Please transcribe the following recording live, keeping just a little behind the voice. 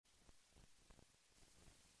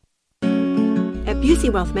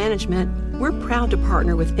Busey Wealth Management, we're proud to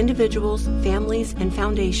partner with individuals, families, and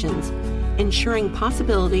foundations, ensuring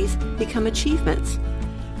possibilities become achievements.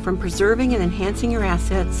 From preserving and enhancing your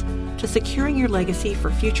assets to securing your legacy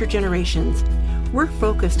for future generations, we're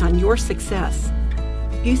focused on your success.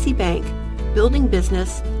 Busey Bank, building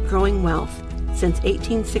business, growing wealth. Since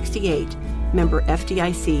 1868, member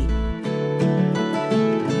FDIC.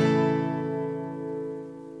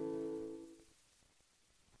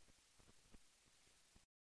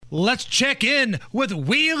 Let's check in with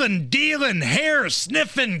wheelin', dealin', hair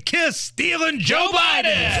sniffin', kiss stealin' Joe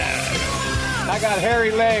Biden. I got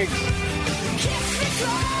hairy legs.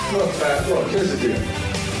 Look, fat, look, kiss it, dude.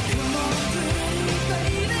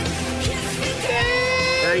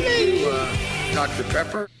 Thank you, Dr.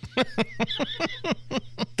 Pepper.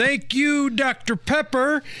 Thank you, Dr.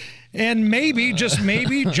 Pepper. And maybe, just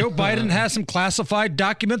maybe, Joe Biden has some classified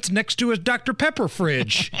documents next to his Dr. Pepper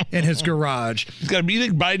fridge in his garage. You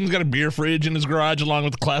think Biden's got a beer fridge in his garage along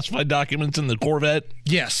with the classified documents in the Corvette?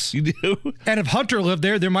 Yes. You do? And if Hunter lived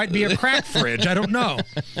there might be a crack fridge. I don't know.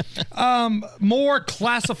 More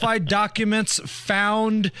classified documents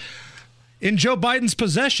found in Joe Biden's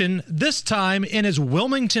possession, this time in his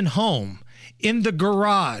Wilmington home, in the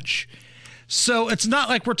garage. So it's not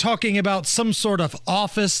like we're talking about some sort of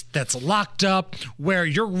office that's locked up where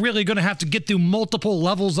you're really going to have to get through multiple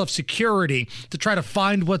levels of security to try to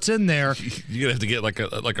find what's in there. You're going to have to get like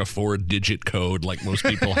a 4-digit code like most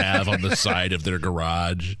people have on the side of their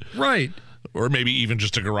garage. Right. Or maybe even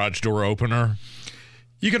just a garage door opener.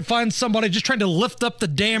 You can find somebody just trying to lift up the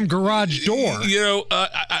damn garage door. You know,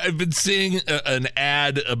 I've been seeing an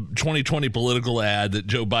ad, a 2020 political ad that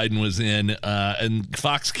Joe Biden was in, and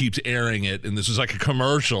Fox keeps airing it. And this is like a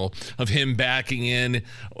commercial of him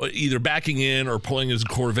either backing in or pulling his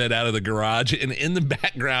Corvette out of the garage. And in the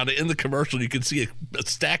background, in the commercial, you can see a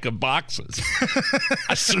stack of boxes.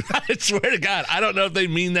 I swear to God, I don't know if they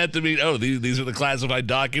mean that to mean, oh, these are the classified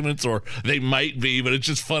documents, or they might be, but it's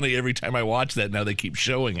just funny every time I watch that. Now they keep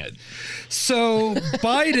showing it. So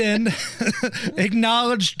Biden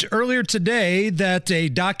acknowledged earlier today that a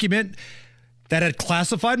document that had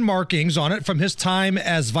classified markings on it from his time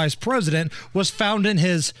as vice president was found in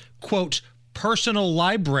his, quote, personal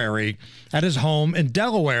library at his home in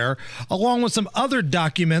Delaware, along with some other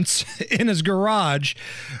documents in his garage.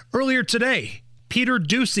 Earlier today, Peter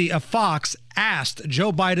Doocy of Fox asked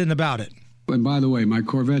Joe Biden about it. And by the way, my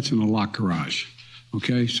Corvette's in a locked garage.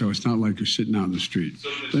 Okay, so it's not like you're sitting out in the street. So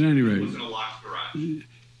but anyway, was in a locked garage.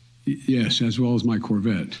 Yes, as well as my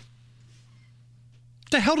Corvette.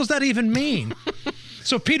 The hell does that even mean?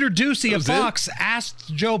 So Peter Doocy of Fox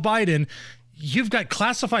asked Joe Biden, you've got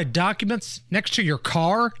classified documents next to your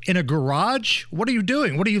car in a garage? What are you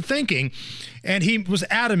doing? What are you thinking? And he was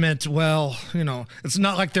adamant, well, it's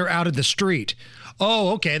not like they're out in the street.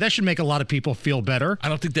 Oh, okay, that should make a lot of people feel better. I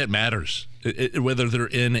don't think that matters. Whether they're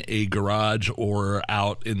in a garage or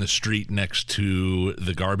out in the street next to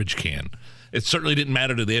the garbage can. It certainly didn't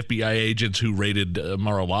matter to the FBI agents who raided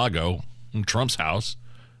Mar-a-Lago, Trump's house.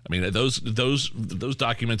 I mean, those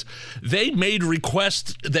documents, they made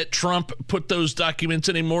requests that Trump put those documents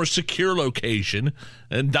in a more secure location,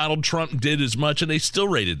 and Donald Trump did as much, and they still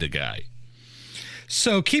raided the guy.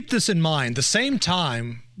 So keep this in mind. The same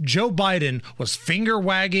time Joe Biden was finger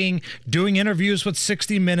wagging, doing interviews with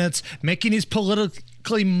 60 Minutes, making these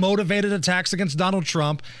politically motivated attacks against Donald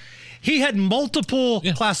Trump, he had multiple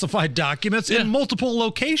classified documents in multiple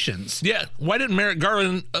locations. Yeah. Why didn't Merrick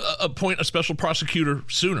Garland appoint a special prosecutor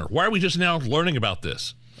sooner? Why are we just now learning about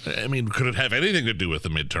this? I mean, could it have anything to do with the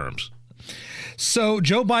midterms? So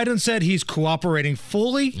Joe Biden said he's cooperating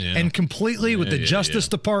fully and completely with the Justice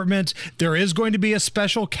Department. There is going to be a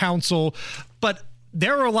special counsel, but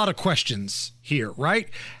there are a lot of questions here, right?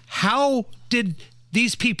 How did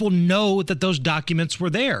these people know that those documents were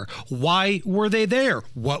there? Why were they there?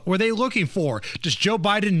 What were they looking for? Does Joe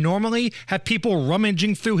Biden normally have people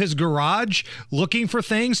rummaging through his garage looking for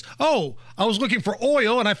things? Oh, I was looking for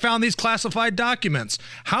oil and I found these classified documents.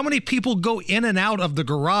 How many people go in and out of the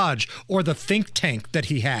garage or the think tank that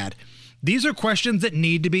he had? These are questions that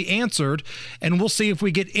need to be answered, and we'll see if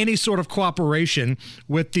we get any sort of cooperation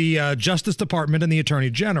with the Justice Department and the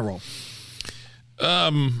Attorney General.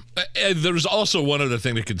 There's also one other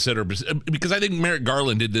thing to consider, because I think Merrick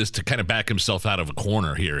Garland did this to kind of back himself out of a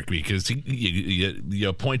corner here, because you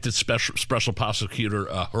appointed special prosecutor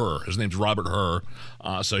Hur. His name's Robert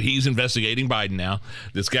Hur. So he's investigating Biden now.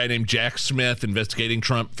 This guy named Jack Smith investigating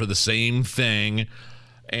Trump for the same thing.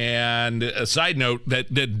 And a side note,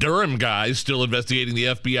 that Durham guy is still investigating the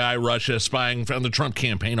FBI, Russia, spying on the Trump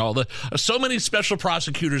campaign, so many special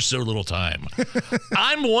prosecutors, so little time.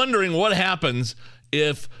 I'm wondering what happens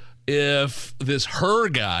if this Hur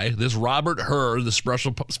guy, this Robert Hur, the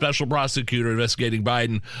special prosecutor investigating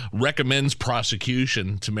Biden, recommends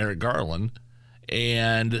prosecution to Merrick Garland,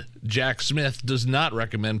 and Jack Smith does not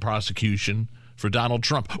recommend prosecution for Donald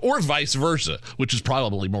Trump, or vice versa, which is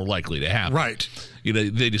probably more likely to happen. Right.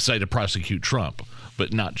 They decide to prosecute Trump,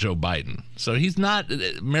 but not Joe Biden. So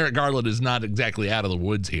Merrick Garland is not exactly out of the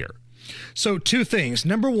woods here. So 2 things.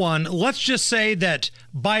 Number 1, let's just say that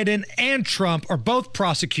Biden and Trump are both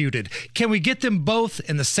prosecuted. Can we get them both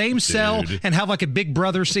in the same cell and have like a Big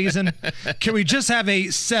Brother season? Can we just have a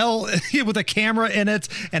cell with a camera in it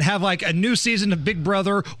and have like a new season of Big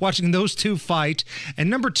Brother watching those 2 fight? And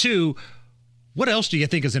number 2, what else do you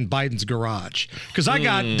think is in Biden's garage? Because I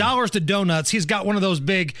got dollars to donuts. He's got one of those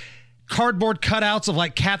big cardboard cutouts of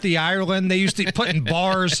like Kathy Ireland they used to put in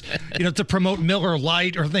bars, to promote Miller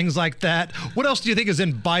Lite or things like that. What else do you think is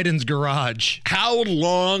in Biden's garage? How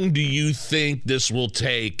long do you think this will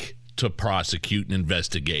take to prosecute and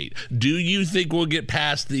investigate? Do you think we'll get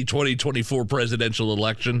past the 2024 presidential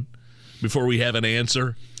election before we have an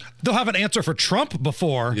answer? They'll have an answer for Trump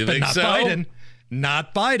before, but not so? Biden.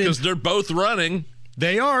 Not Biden. Because they're both running.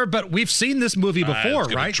 They are, but we've seen this movie before,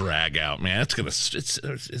 it's right? Drag out, man. It's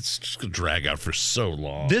just gonna drag out for so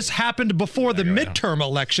long. This happened before the midterm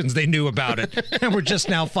elections. They knew about it, and we're just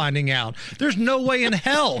now finding out. There's no way in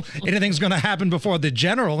hell anything's going to happen before the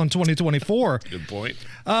general in 2024. Good point.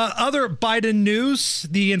 Other Biden news: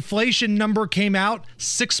 the inflation number came out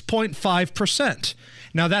 6.5%.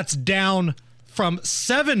 Now that's down from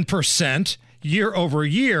 7% year over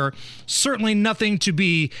year. Certainly nothing to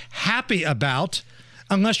be happy about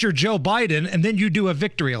unless you're Joe Biden and then you do a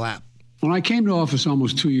victory lap. When I came to office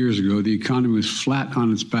almost 2 years ago, the economy was flat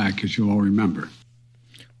on its back, as you'll all remember.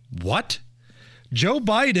 What? Joe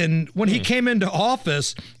Biden, when he came into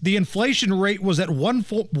office, the inflation rate was at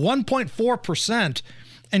 1.4%,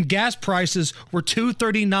 and gas prices were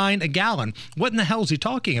 $2.39 a gallon. What in the hell is he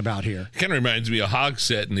talking about here? Kind of reminds me of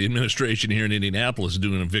Hogsett and the administration here in Indianapolis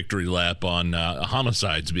doing a victory lap on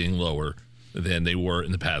homicides being lower than they were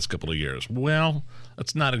in the past couple of years. Well,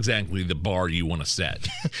 that's not exactly the bar you want to set.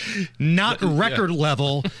 Not record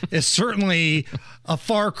level is certainly a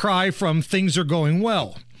far cry from things are going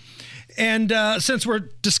well. And since we're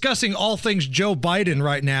discussing all things Joe Biden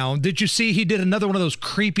right now, did you see he did another one of those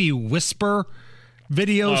creepy whisper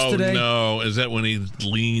videos today? Oh, no. Is that when he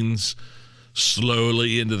leans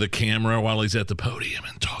slowly into the camera while he's at the podium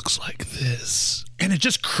and talks like this? And it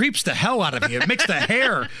just creeps the hell out of you. It makes the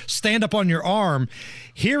hair stand up on your arm.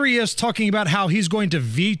 Here he is talking about how he's going to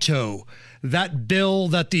veto that bill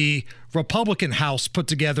that the Republican House put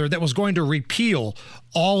together that was going to repeal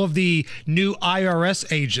all of the new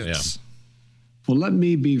IRS agents. Yeah. Well, let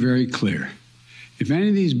me be very clear. If any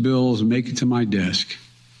of these bills make it to my desk,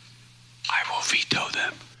 I will veto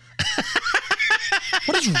them.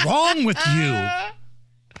 What is wrong with you?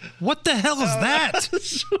 What the hell is that?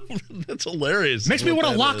 That's hilarious. Makes me want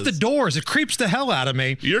to lock the doors. It creeps the hell out of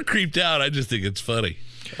me. You're creeped out. I just think it's funny.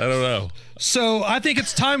 I don't know. So I think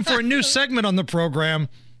it's time for a new segment on the program.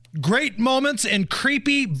 Great moments and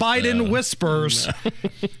creepy Biden whispers.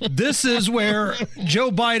 This is where Joe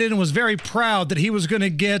Biden was very proud that he was going to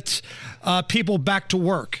get people back to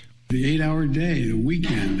work. The 8-hour day, the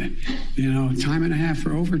weekend, time and a half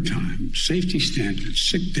for overtime, safety standards,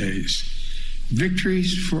 sick days,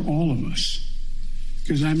 victories for all of us.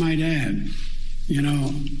 Because I might add,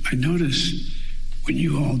 I notice when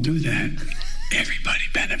you all do that, everybody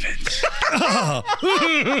benefits.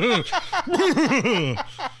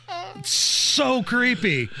 So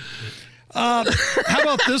creepy. How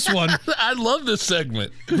about this one? I love this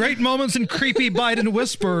segment. Great moments and creepy Biden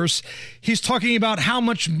whispers. He's talking about how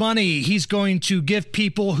much money he's going to give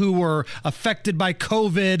people who were affected by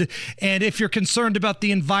COVID. And if you're concerned about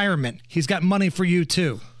the environment, he's got money for you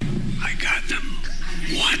too. I got them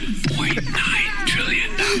 $1.9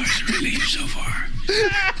 trillion relief so far.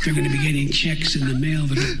 They're going to be getting checks in the mail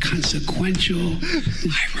that are consequential.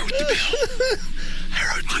 I wrote the bill.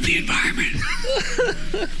 On the environment.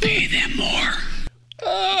 Pay them more.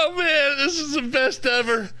 Oh, man, this is the best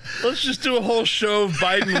ever. Let's just do a whole show of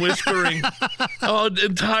Biden whispering.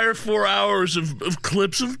 Entire 4 hours of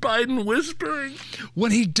clips of Biden whispering.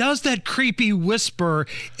 When he does that creepy whisper,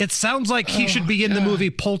 it sounds like he should be in the movie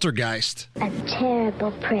Poltergeist. A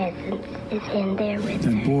terrible presence is in there with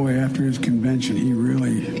That boy, after his convention, he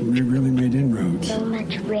really made inroads. so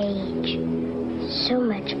much rage, so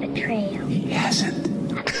much betrayal. He hasn't.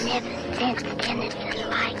 I've never sensed innocent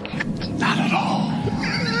life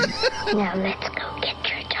Now let's go get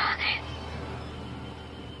your daughter.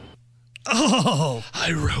 Oh,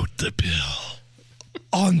 I wrote the bill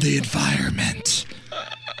on the environment.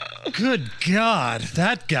 Good God,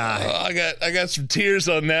 that guy. I got some tears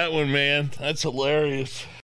on that one, man. That's hilarious.